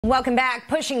Welcome back.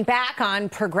 Pushing back on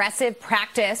progressive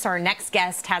practice, our next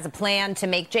guest has a plan to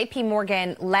make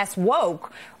JPMorgan less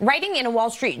woke. Writing in a Wall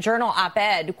Street Journal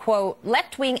op-ed, quote,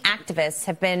 left-wing activists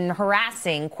have been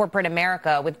harassing corporate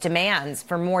America with demands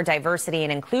for more diversity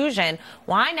and inclusion.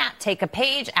 Why not take a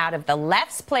page out of the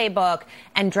left's playbook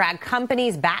and drag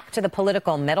companies back to the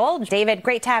political middle? David,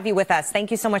 great to have you with us.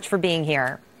 Thank you so much for being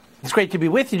here. It's great to be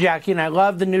with you, Jackie, and I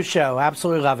love the new show.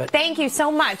 Absolutely love it. Thank you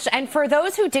so much. And for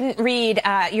those who didn't read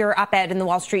your op-ed in the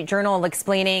Wall Street Journal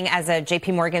explaining as a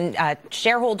JPMorgan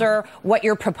shareholder what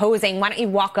you're proposing, why don't you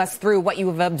walk us through what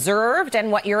you've observed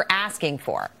and what you're asking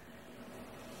for?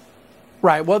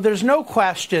 Right. Well, there's no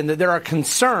question that there are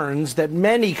concerns that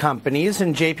many companies,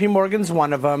 and JPMorgan's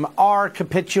one of them, are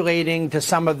capitulating to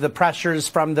some of the pressures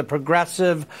from the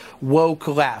progressive woke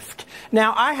left.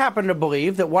 Now, I happen to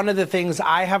believe that one of the things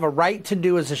I have a right to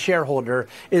do as a shareholder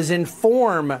is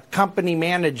inform company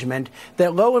management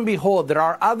that, lo and behold, there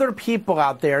are other people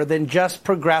out there than just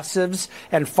progressives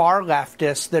and far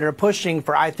leftists that are pushing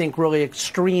for, I think, really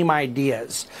extreme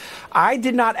ideas. I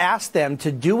did not ask them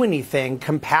to do anything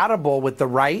compatible with the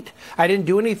right. I didn't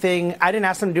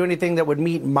ask them to do anything that would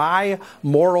meet my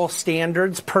moral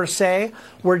standards per se.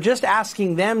 We're just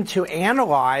asking them to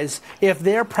analyze if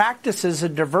their practices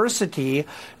of diversity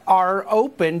are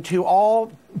open to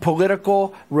all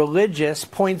political, religious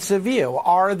points of view.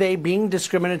 Are they being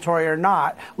discriminatory or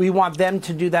not? We want them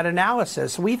to do that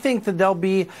analysis. We think that they'll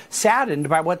be saddened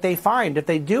by what they find if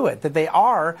they do it, that they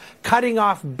are cutting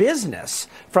off business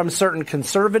from certain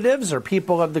conservatives or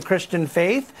people of the Christian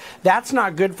faith. That's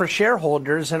not good for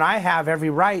shareholders, and I have every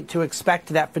right to expect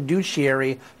that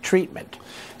fiduciary treatment.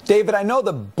 David, I know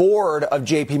the board of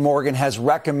JPMorgan has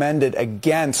recommended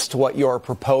against what you're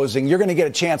proposing. You're going to get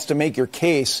a chance to make your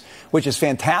case, which is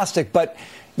fantastic, but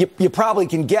you probably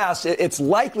can guess it's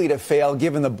likely to fail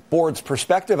given the board's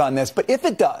perspective on this. But if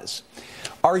it does,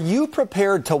 are you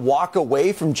prepared to walk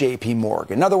away from JPMorgan?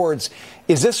 In other words,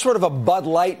 is this sort of a Bud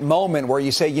Light moment where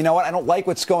you say, you know what, I don't like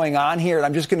what's going on here, and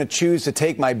I'm just going to choose to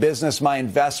take my business, my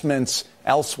investments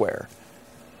elsewhere?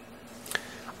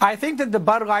 I think that the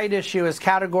Bud Light issue is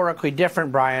categorically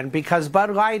different, Brian, because Bud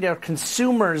Light are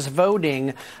consumers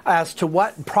voting as to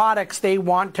what products they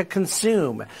want to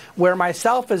consume. Where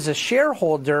myself as a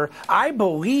shareholder, I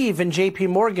believe in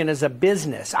JPMorgan as a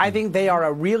business. I think they are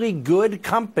a really good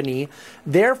company.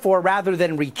 Therefore, rather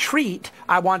than retreat,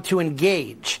 I want to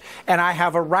engage. And I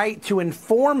have a right to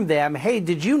inform them, hey,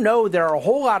 did you know there are a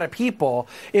whole lot of people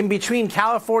in between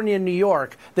California and New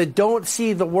York that don't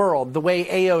see the world the way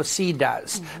AOC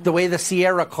does? The way the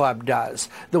Sierra Club does,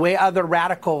 the way other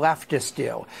radical leftists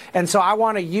do. And so I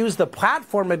want to use the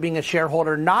platform of being a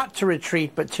shareholder not to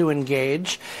retreat, but to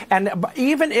engage. And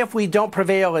even if we don't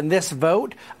prevail in this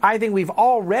vote, I think we've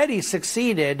already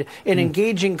succeeded in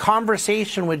engaging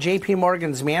conversation with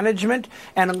JPMorgan's management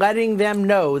and letting them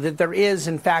know that there is,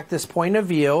 in fact, this point of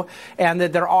view and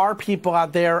that there are people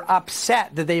out there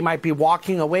upset that they might be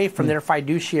walking away from their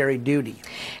fiduciary duty.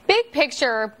 Big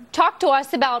picture, talk to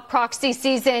us about proxy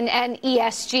season and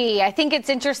ESG. I think it's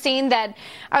interesting that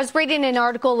I was reading an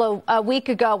article a week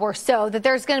ago or so that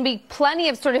there's going to be plenty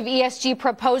of sort of ESG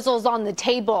proposals on the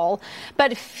table,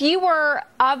 but fewer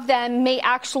of them may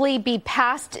actually be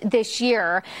passed this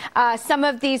year. Some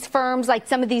of these firms, like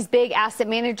some of these big asset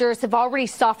managers, have already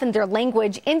softened their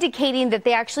language, indicating that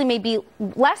they actually may be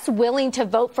less willing to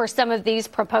vote for some of these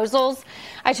proposals.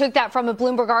 I took that from a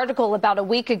Bloomberg article about a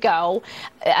week ago.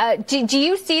 Do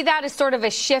you see that as sort of a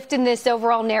shift in this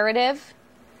overall narrative?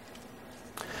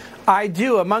 I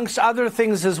do, amongst other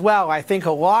things as well. I think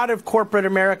a lot of corporate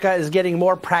America is getting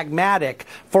more pragmatic.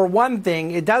 For one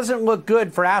thing, it doesn't look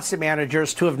good for asset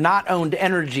managers to have not owned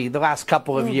energy the last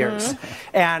couple of years.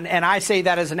 And I say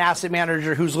that as an asset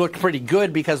manager who's looked pretty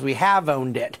good because we have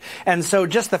owned it. And so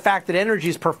just the fact that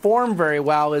energy's performed very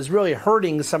well is really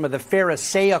hurting some of the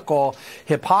pharisaical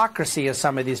hypocrisy of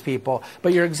some of these people.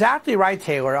 But you're exactly right,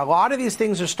 Taylor. A lot of these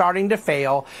things are starting to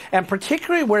fail, and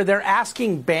particularly where they're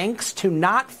asking banks to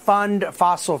not fund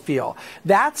fossil fuel.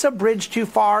 That's a bridge too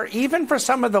far, even for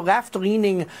some of the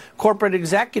left-leaning corporate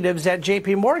executives at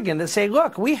JPMorgan that say,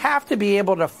 look, we have to be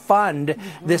able to fund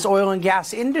this oil and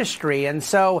gas industry. And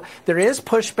so there is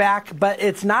pushback, but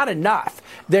it's not enough.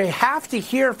 They have to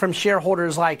hear from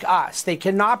shareholders like us. They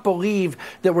cannot believe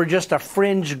that we're just a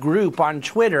fringe group on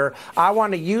Twitter. I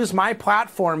want to use my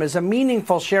platform as a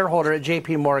meaningful shareholder at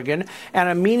JPMorgan and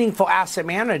a meaningful asset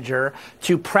manager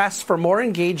to press for more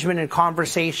engagement and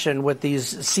conversation with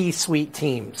these C-suite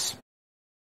teams.